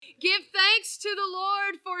Give thanks to the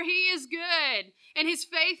Lord, for he is good, and his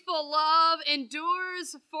faithful love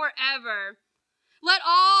endures forever. Let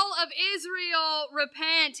all of Israel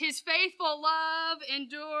repent. His faithful love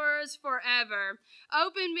endures forever.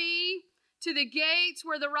 Open me to the gates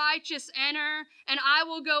where the righteous enter, and I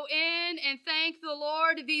will go in and thank the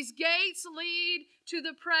Lord. These gates lead to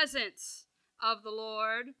the presence of the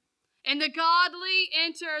Lord, and the godly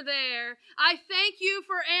enter there. I thank you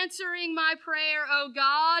for answering my prayer, O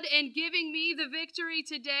God, and giving me the victory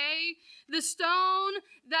today. The stone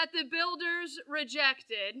that the builders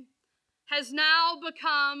rejected has now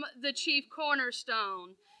become the chief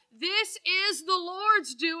cornerstone. This is the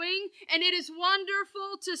Lord's doing, and it is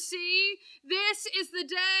wonderful to see. This is the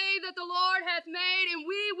day that the Lord hath made, and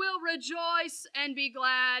we will rejoice and be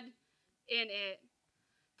glad in it.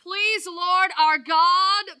 Please, Lord our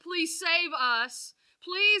God, please save us.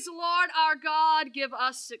 Please, Lord our God, give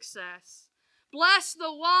us success. Bless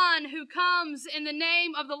the one who comes in the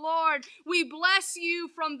name of the Lord. We bless you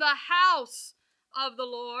from the house of the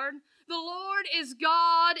Lord. The Lord is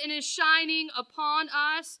God and is shining upon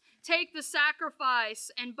us. Take the sacrifice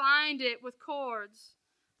and bind it with cords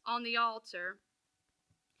on the altar.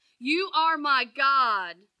 You are my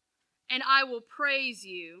God, and I will praise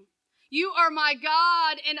you. You are my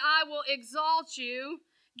God, and I will exalt you.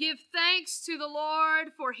 Give thanks to the Lord,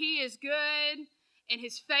 for he is good, and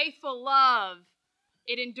his faithful love,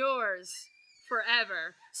 it endures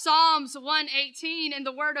forever. Psalms 118 in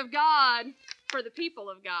the word of God for the people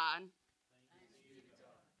of God.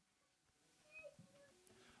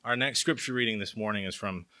 Our next scripture reading this morning is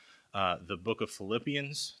from the book of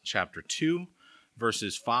Philippians, chapter 2,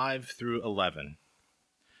 verses 5 through 11.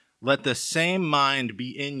 Let the same mind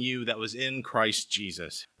be in you that was in Christ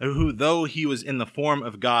Jesus, who, though he was in the form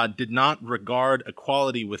of God, did not regard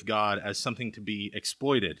equality with God as something to be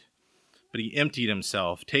exploited, but he emptied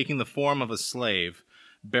himself, taking the form of a slave,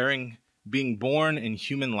 being born in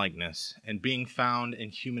human likeness, and being found in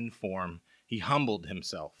human form, he humbled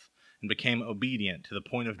himself and became obedient to the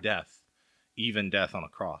point of death, even death on a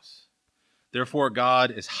cross. Therefore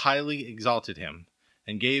God has highly exalted him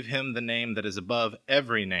and gave him the name that is above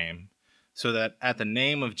every name, so that at the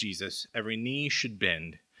name of Jesus every knee should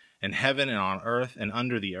bend, in heaven and on earth and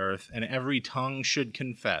under the earth, and every tongue should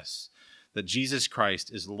confess that Jesus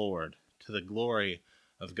Christ is Lord, to the glory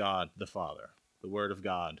of God the Father. The word of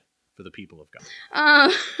God for the people of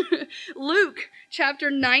God. Luke chapter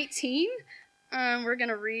 19. We're going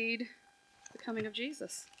to read the coming of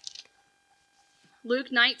Jesus. Luke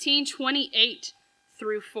 19, 28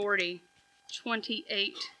 through 40.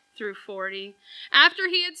 28 through 40. After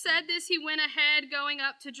he had said this, he went ahead, going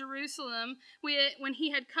up to Jerusalem. When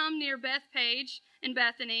he had come near Bethphage and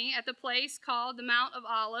Bethany, at the place called the Mount of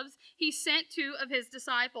Olives, he sent two of his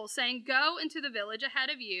disciples, saying, Go into the village ahead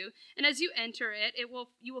of you, and as you enter it,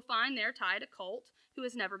 you will find there tied a colt who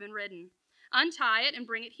has never been ridden. Untie it and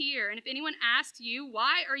bring it here. And if anyone asks you,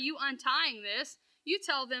 Why are you untying this? You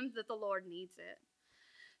tell them that the Lord needs it.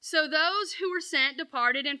 So those who were sent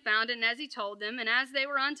departed and found it, and as he told them, and as they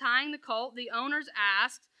were untying the colt, the owners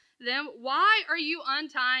asked them, Why are you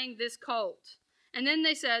untying this colt? And then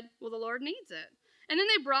they said, Well, the Lord needs it. And then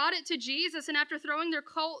they brought it to Jesus, and after throwing their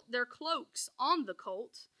cloaks on the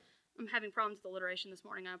colt, I'm having problems with alliteration this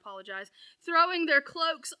morning, I apologize. Throwing their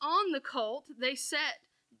cloaks on the colt, they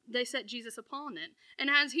set Jesus upon it. And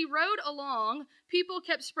as he rode along, people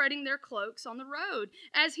kept spreading their cloaks on the road.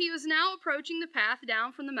 As he was now approaching the path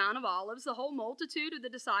down from the Mount of Olives, the whole multitude of the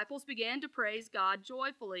disciples began to praise God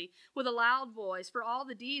joyfully with a loud voice for all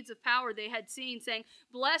the deeds of power they had seen, saying,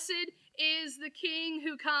 Blessed is the King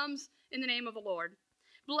who comes in the name of the Lord.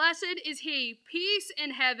 Blessed is he, peace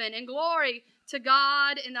in heaven and glory to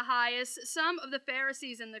God in the highest. Some of the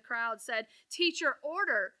Pharisees in the crowd said, Teacher,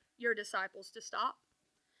 order your disciples to stop.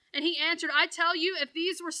 And he answered, I tell you, if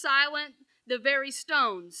these were silent, the very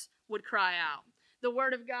stones would cry out. The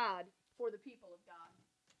word of God for the people of God.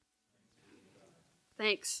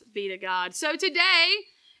 Thanks be to God. So today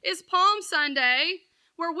is Palm Sunday,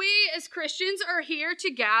 where we as Christians are here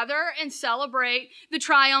to gather and celebrate the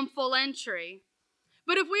triumphal entry.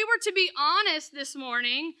 But if we were to be honest this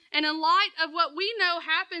morning, and in light of what we know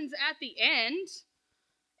happens at the end,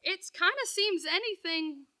 it kind of seems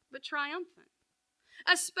anything but triumphant.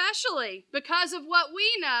 Especially because of what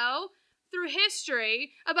we know through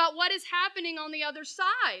history about what is happening on the other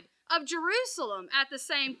side of Jerusalem at the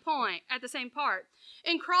same part.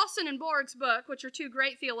 In Crossan and Borg's book, which are two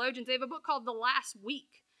great theologians, they have a book called The Last Week.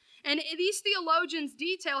 And these theologians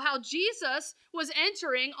detail how Jesus was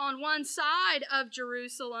entering on one side of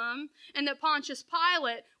Jerusalem and that Pontius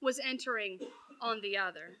Pilate was entering on the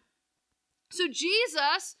other. So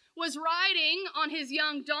Jesus was riding on his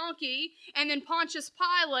young donkey, and then Pontius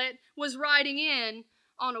Pilate was riding in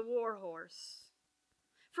on a war horse.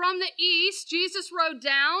 From the east, Jesus rode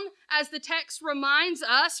down, as the text reminds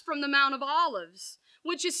us, from the Mount of Olives,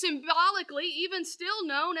 which is symbolically even still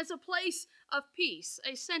known as a place of peace,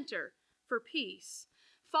 a center for peace,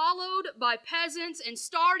 followed by peasants, and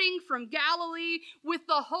starting from Galilee with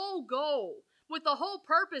the whole goal, with the whole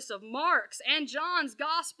purpose of Mark's and John's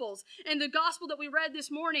Gospels and the Gospel that we read this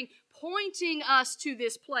morning, pointing us to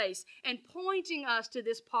this place and pointing us to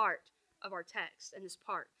this part of our text and this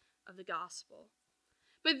part of the Gospel.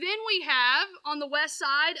 But then we have, on the west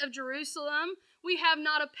side of Jerusalem, we have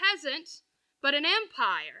not a peasant, but an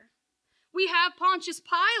empire. We have Pontius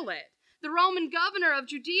Pilate, the Roman governor of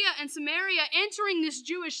Judea and Samaria, entering this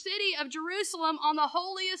Jewish city of Jerusalem on the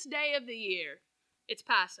holiest day of the year. It's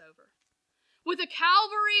Passover. With a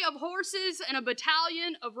cavalry of horses and a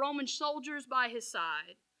battalion of Roman soldiers by his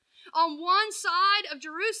side. On one side of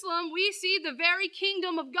Jerusalem, we see the very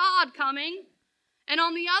kingdom of God coming. And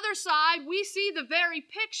on the other side, we see the very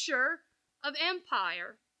picture of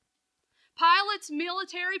empire. Pilate's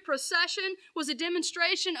military procession was a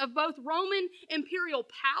demonstration of both Roman imperial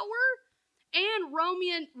power and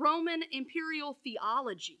Roman imperial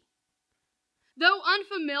theology. Though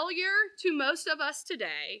unfamiliar to most of us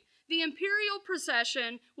today, the imperial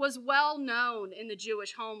procession was well known in the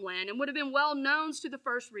Jewish homeland and would have been well known to the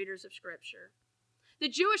first readers of Scripture. The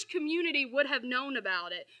Jewish community would have known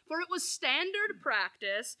about it, for it was standard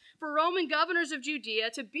practice for Roman governors of Judea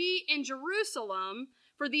to be in Jerusalem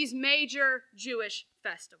for these major Jewish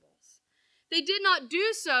festivals. They did not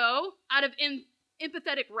do so out of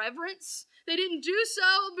empathetic reverence. They didn't do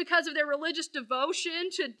so because of their religious devotion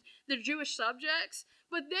to the Jewish subjects,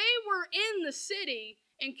 but they were in the city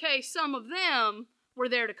in case some of them were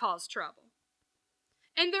there to cause trouble.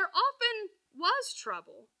 And there often was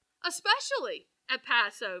trouble, especially at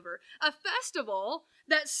Passover, a festival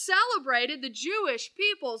that celebrated the Jewish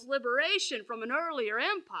people's liberation from an earlier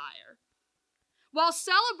empire. While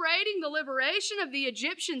celebrating the liberation of the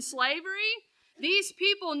Egyptian slavery, these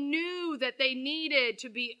people knew that they needed to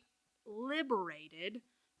be liberated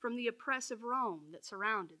from the oppressive Rome that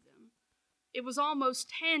surrounded them. It was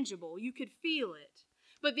almost tangible. You could feel it.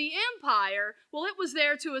 But the empire, well, it was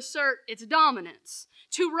there to assert its dominance,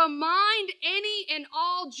 to remind any and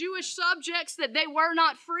all Jewish subjects that they were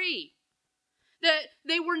not free, that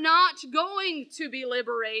they were not going to be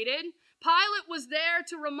liberated. Pilate was there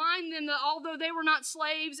to remind them that although they were not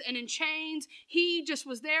slaves and in chains, he just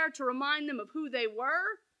was there to remind them of who they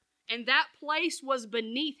were, and that place was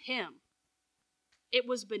beneath him. It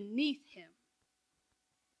was beneath him.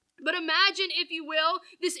 But imagine, if you will,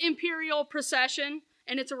 this imperial procession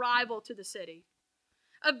and its arrival to the city.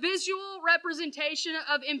 A visual representation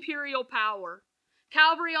of imperial power.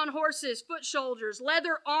 Cavalry on horses, foot soldiers,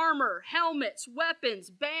 leather armor, helmets, weapons,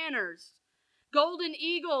 banners, golden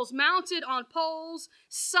eagles mounted on poles,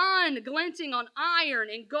 sun glinting on iron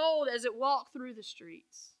and gold as it walked through the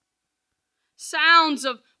streets. Sounds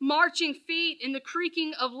of marching feet and the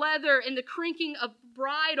creaking of leather and the crinking of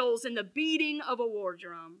bridles and the beating of a war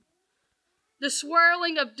drum. The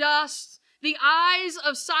swirling of dust, the eyes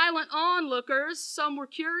of silent onlookers. Some were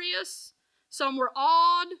curious, some were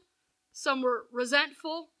awed, some were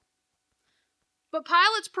resentful. But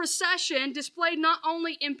Pilate's procession displayed not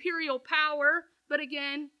only imperial power, but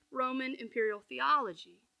again, Roman imperial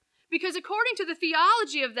theology. Because according to the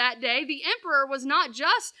theology of that day, the emperor was not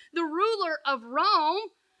just the ruler of Rome,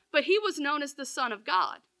 but he was known as the Son of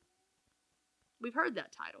God. We've heard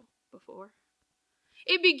that title before.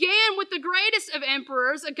 It began with the greatest of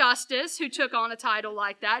emperors, Augustus, who took on a title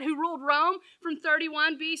like that, who ruled Rome from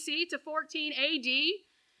 31 BC to 14 AD.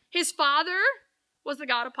 His father was the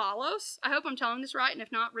god Apollos. I hope I'm telling this right, and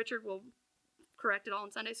if not, Richard will correct it all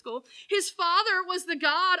in Sunday school. His father was the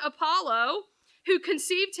god Apollo, who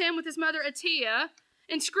conceived him with his mother Atia.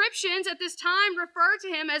 Inscriptions at this time refer to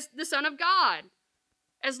him as the Son of God,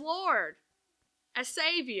 as Lord, as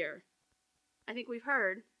Savior. I think we've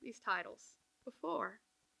heard these titles before.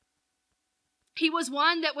 He was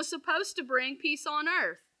one that was supposed to bring peace on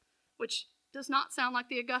earth, which does not sound like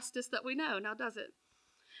the Augustus that we know, now does it?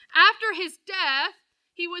 After his death,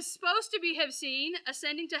 he was supposed to have seen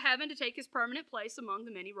ascending to heaven to take his permanent place among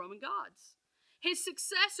the many Roman gods. His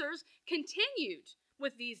successors continued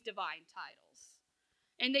with these divine titles,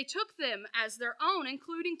 and they took them as their own,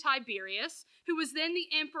 including Tiberius, who was then the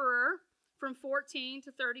emperor from 14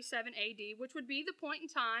 to 37 AD, which would be the point in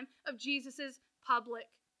time of Jesus' public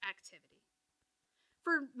activity.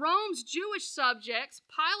 For Rome's Jewish subjects,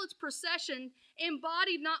 Pilate's procession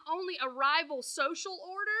embodied not only a rival social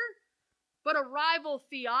order, but a rival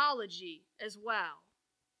theology as well.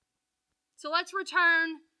 So let's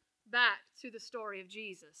return back to the story of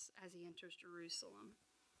Jesus as he enters Jerusalem.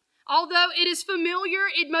 Although it is familiar,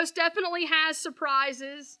 it most definitely has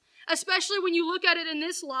surprises, especially when you look at it in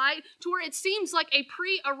this light, to where it seems like a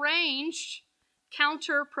prearranged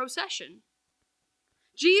counter-procession.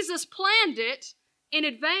 Jesus planned it in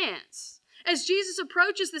advance. As Jesus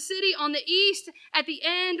approaches the city on the east, at the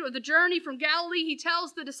end of the journey from Galilee, he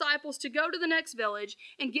tells the disciples to go to the next village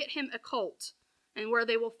and get him a colt, and where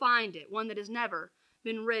they will find it, one that has never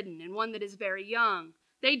been ridden and one that is very young.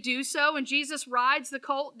 They do so, and Jesus rides the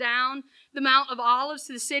colt down the Mount of Olives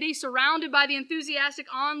to the city, surrounded by the enthusiastic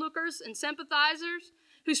onlookers and sympathizers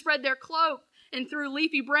who spread their cloak and threw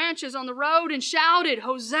leafy branches on the road and shouted,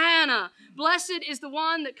 "Hosanna! Blessed is the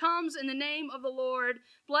one that comes in the name of the Lord.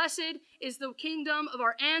 Blessed is the kingdom of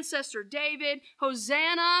our ancestor David.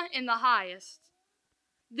 Hosanna in the highest."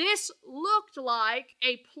 This looked like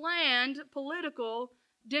a planned political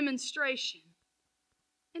demonstration.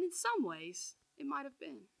 And in some ways, it might have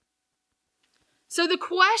been. So the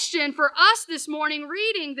question for us this morning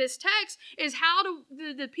reading this text is, how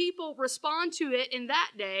do the people respond to it in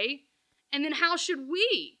that day? And then how should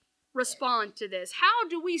we respond to this? How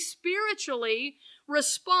do we spiritually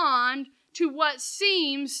respond to what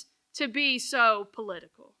seems to be so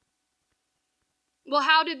political? Well,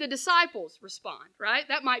 how did the disciples respond, right?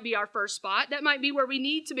 That might be our first spot. That might be where we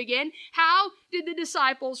need to begin. How did the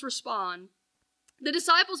disciples respond? The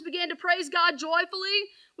disciples began to praise God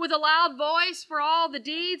joyfully with a loud voice for all the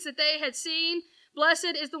deeds that they had seen.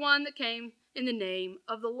 Blessed is the one that came in the name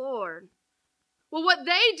of the Lord. Well, what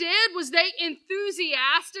they did was they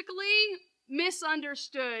enthusiastically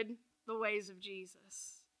misunderstood the ways of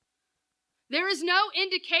Jesus. There is no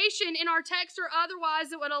indication in our text or otherwise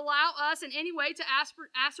that would allow us in any way to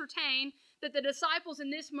ascertain that the disciples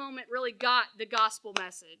in this moment really got the gospel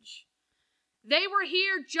message. They were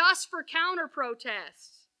here just for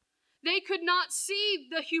counter-protests. They could not see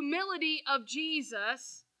the humility of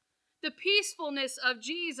Jesus, the peacefulness of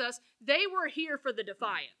Jesus. They were here for the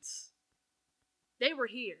defiance. They were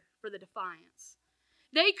here for the defiance.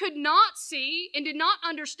 They could not see and did not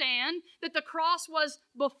understand that the cross was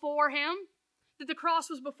before him, that the cross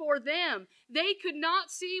was before them. They could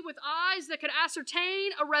not see with eyes that could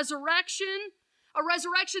ascertain a resurrection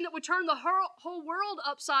that would turn the whole world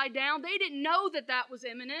upside down. They didn't know that that was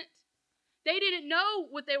imminent. They didn't know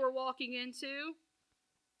what they were walking into.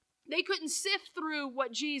 They couldn't sift through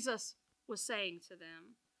what Jesus was saying to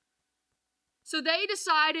them. So they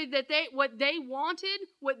decided that what they wanted,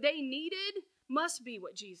 what they needed, must be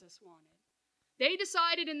what Jesus wanted. They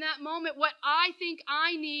decided in that moment, what I think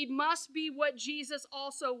I need must be what Jesus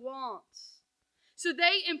also wants. So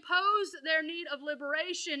they imposed their need of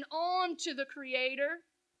liberation onto the Creator,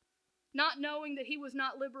 not knowing that he was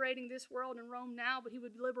not liberating this world in Rome now, but he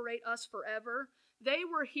would liberate us forever. They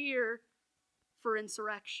were here for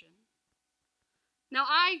insurrection. Now,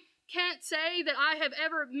 I can't say that I have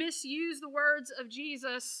ever misused the words of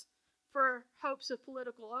Jesus for hopes of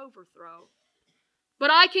political overthrow. But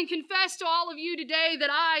I can confess to all of you today that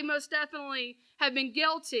I most definitely have been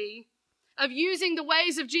guilty of using the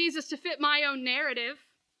ways of Jesus to fit my own narrative.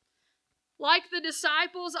 Like the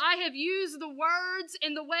disciples, I have used the words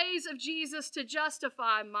and the ways of Jesus to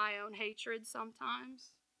justify my own hatred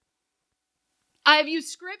sometimes. I have used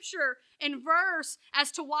scripture and verse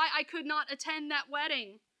as to why I could not attend that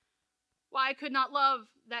wedding, why I could not love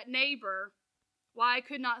that neighbor, why I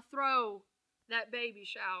could not throw that baby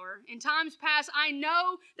shower. In times past, I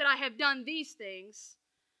know that I have done these things.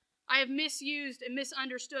 I have misused and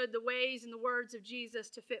misunderstood the ways and the words of Jesus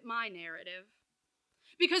to fit my narrative.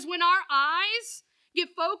 Because when our eyes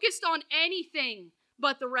get focused on anything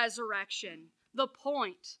but the resurrection, the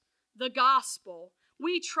point, the gospel,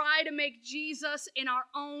 we try to make Jesus in our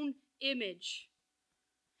own image.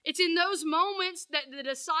 It's in those moments that the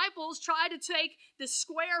disciples try to take the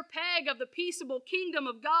square peg of the peaceable kingdom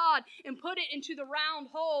of God and put it into the round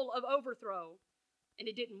hole of overthrow. And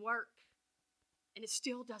it didn't work. And it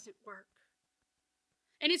still doesn't work.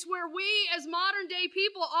 And it's where we as modern day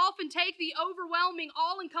people often take the overwhelming,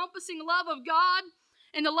 all-encompassing love of God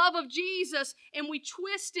and the love of Jesus, and we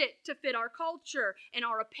twist it to fit our culture and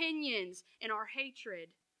our opinions and our hatred.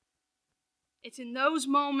 It's in those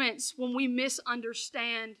moments when we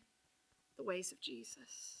misunderstand the ways of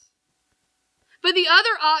Jesus. But the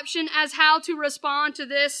other option as how to respond to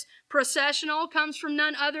this processional comes from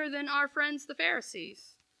none other than our friends the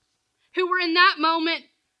Pharisees, who were in that moment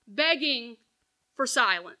begging for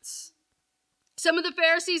silence. Some of the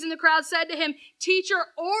Pharisees in the crowd said to him,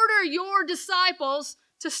 "Teacher, order your disciples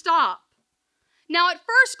to stop." Now, at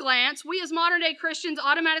first glance, we as modern day Christians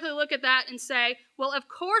automatically look at that and say, well, of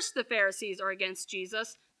course the Pharisees are against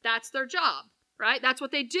Jesus. That's their job, right? That's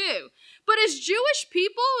what they do. But as Jewish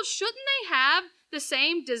people, shouldn't they have the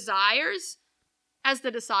same desires as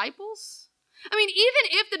the disciples? I mean,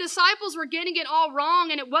 even if the disciples were getting it all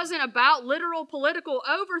wrong and it wasn't about literal political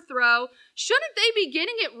overthrow, shouldn't they be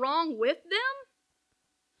getting it wrong with them?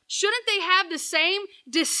 Shouldn't they have the same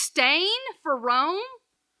disdain for Rome?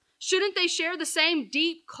 Shouldn't they share the same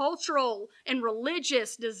deep cultural and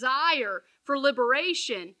religious desire for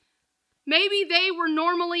liberation? Maybe they were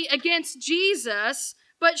normally against Jesus,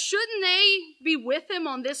 but shouldn't they be with him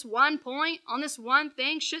on this one point, on this one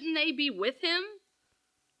thing? Shouldn't they be with him?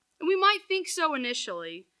 And we might think so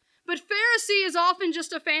initially, but Pharisee is often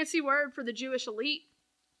just a fancy word for the Jewish elite,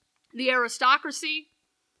 the aristocracy,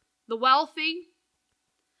 the wealthy,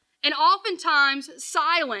 and oftentimes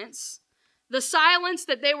silence, the silence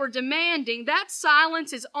that they were demanding, that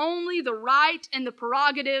silence is only the right and the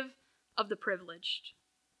prerogative of the privileged.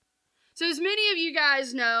 So as many of you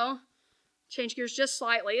guys know, change gears just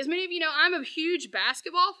slightly, as many of you know, I'm a huge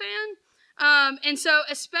basketball fan, and so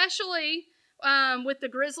especially with the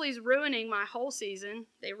Grizzlies ruining my whole season,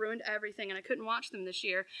 they ruined everything and I couldn't watch them this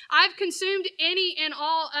year, I've consumed any and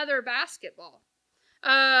all other basketball.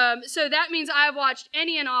 So that means I've watched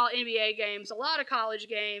any and all NBA games, a lot of college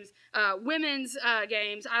games, women's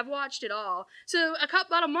games. I've watched it all. So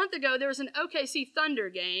about a month ago, there was an OKC Thunder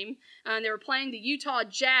game, and they were playing the Utah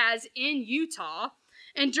Jazz in Utah.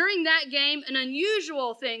 And during that game, an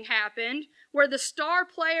unusual thing happened where the star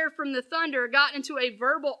player from the Thunder got into a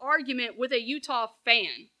verbal argument with a Utah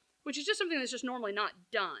fan, which is just something that's just normally not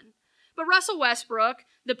done. But Russell Westbrook,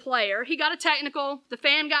 the player, he got a technical. The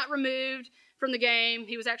fan got removed from the game.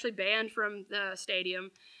 He was actually banned from the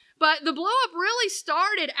stadium. But the blow-up really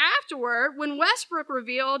started afterward when Westbrook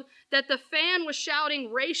revealed that the fan was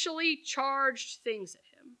shouting racially charged things at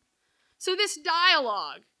him. So this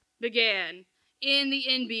dialogue began in the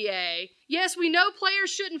NBA. Yes, we know players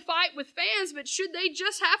shouldn't fight with fans, but should they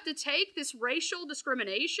just have to take this racial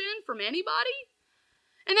discrimination from anybody?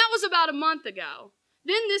 And that was about a month ago.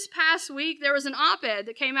 Then this past week, there was an op-ed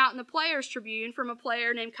that came out in the Players Tribune from a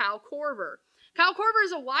player named Kyle Korver. Kyle Korver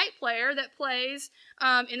is a white player that plays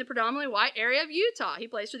in the predominantly white area of Utah. He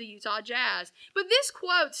plays for the Utah Jazz. But this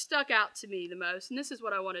quote stuck out to me the most, and this is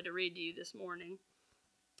what I wanted to read to you this morning.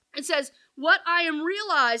 It says, "What I am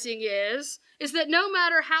realizing is that no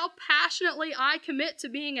matter how passionately I commit to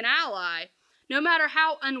being an ally, no matter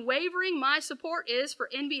how unwavering my support is for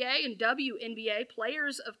NBA and WNBA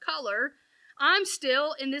players of color, I'm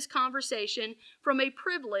still in this conversation from a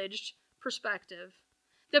privileged perspective.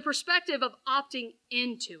 The perspective of opting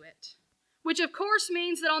into it. Which of course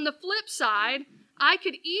means that on the flip side, I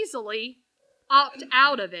could easily opt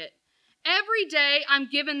out of it. Every day I'm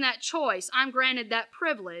given that choice. I'm granted that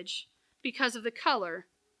privilege because of the color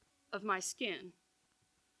of my skin."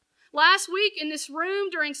 Last week in this room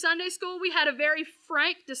during Sunday school, we had a very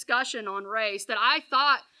frank discussion on race that I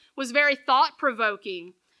thought was very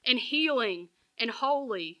thought-provoking and healing and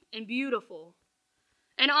holy and beautiful.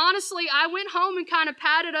 And honestly, I went home and kind of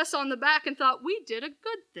patted us on the back and thought, we did a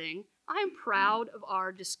good thing. I am proud of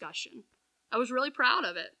our discussion. I was really proud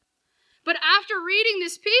of it. But after reading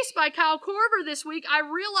this piece by Kyle Korver this week, I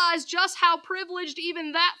realized just how privileged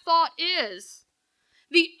even that thought is.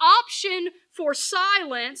 The option for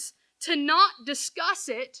silence, to not discuss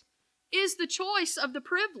it, is the choice of the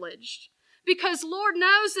privileged. Because Lord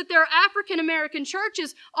knows that there are African American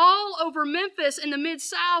churches all over Memphis and the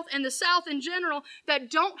Mid-South and the South in general that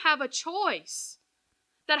don't have a choice,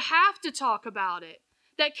 that have to talk about it,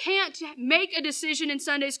 that can't make a decision in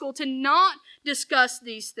Sunday school to not discuss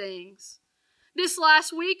these things. This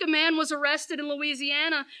last week, a man was arrested in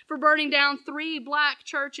Louisiana for burning down 3 black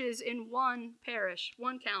churches in one parish,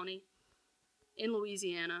 one county in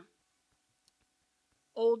Louisiana.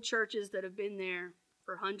 Old churches that have been there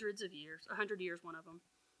for hundreds of years, 100 years, one of them,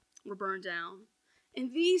 were burned down.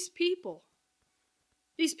 And these people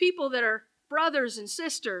that are brothers and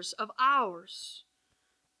sisters of ours,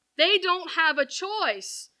 they don't have a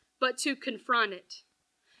choice but to confront it.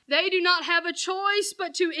 They do not have a choice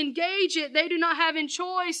but to engage it. They do not have a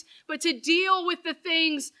choice but to deal with the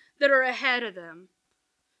things that are ahead of them.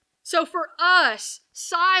 So for us,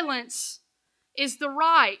 silence is the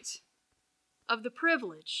right of the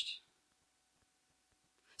privileged.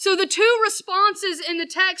 So the 2 responses in the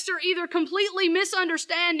text are either completely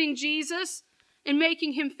misunderstanding Jesus and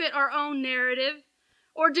making him fit our own narrative,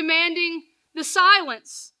 or demanding the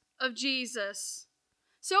silence of Jesus.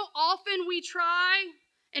 So often we try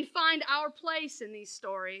and find our place in these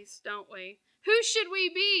stories, don't we? Who should we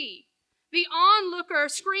be? The onlooker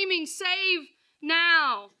screaming, "Save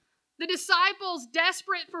now." The disciples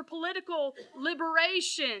desperate for political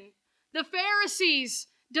liberation. The Pharisees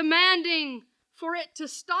demanding for it to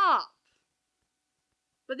stop.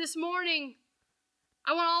 But this morning,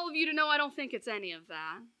 I want all of you to know I don't think it's any of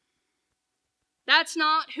that. That's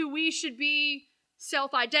not who we should be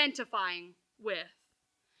self-identifying with.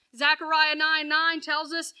 Zechariah 9:9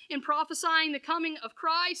 tells us, in prophesying the coming of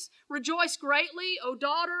Christ, "Rejoice greatly, O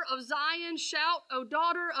daughter of Zion. Shout, O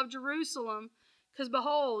daughter of Jerusalem, because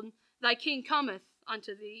behold, thy king cometh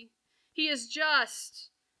unto thee. He is just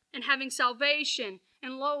and having salvation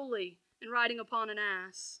and lowly and riding upon an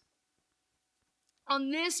ass."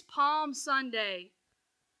 On this Palm Sunday,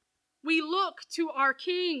 we look to our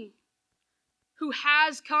King who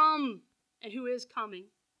has come and who is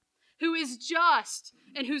coming, who is just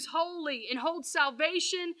and who's holy and holds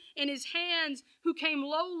salvation in his hands, who came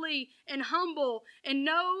lowly and humble, and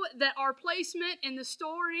know that our placement in the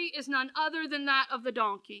story is none other than that of the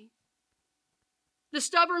donkey. The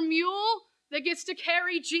stubborn mule that gets to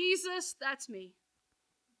carry Jesus, that's me.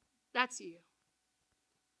 That's you.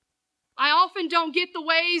 I often don't get the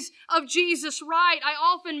ways of Jesus right. I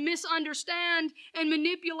often misunderstand and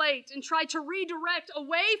manipulate and try to redirect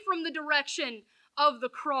away from the direction of the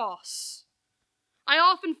cross. I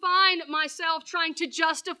often find myself trying to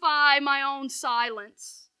justify my own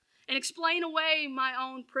silence and explain away my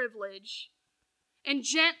own privilege. And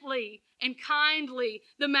gently and kindly,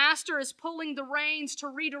 the Master is pulling the reins to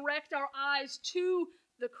redirect our eyes to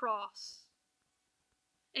the cross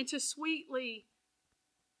and to sweetly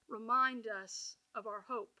remind us of our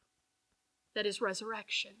hope that is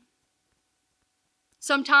resurrection.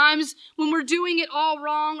 Sometimes when we're doing it all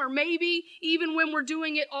wrong, or maybe even when we're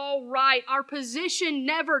doing it all right, our position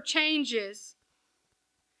never changes.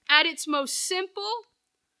 At its most simple,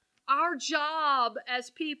 our job as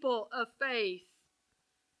people of faith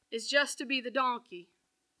is just to be the donkey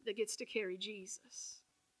that gets to carry Jesus.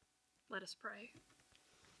 Let us pray.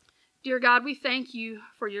 Dear God, we thank you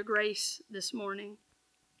for your grace this morning.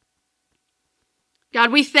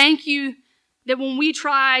 God, we thank you that when we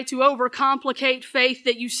try to overcomplicate faith,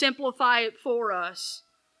 that you simplify it for us.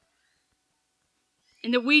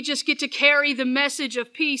 And that we just get to carry the message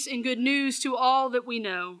of peace and good news to all that we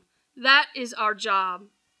know. That is our job.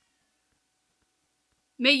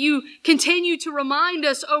 May you continue to remind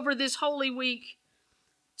us over this Holy Week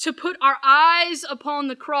to put our eyes upon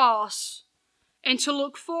the cross and to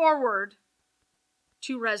look forward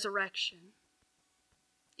to resurrection.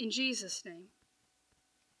 In Jesus' name,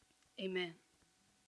 amen.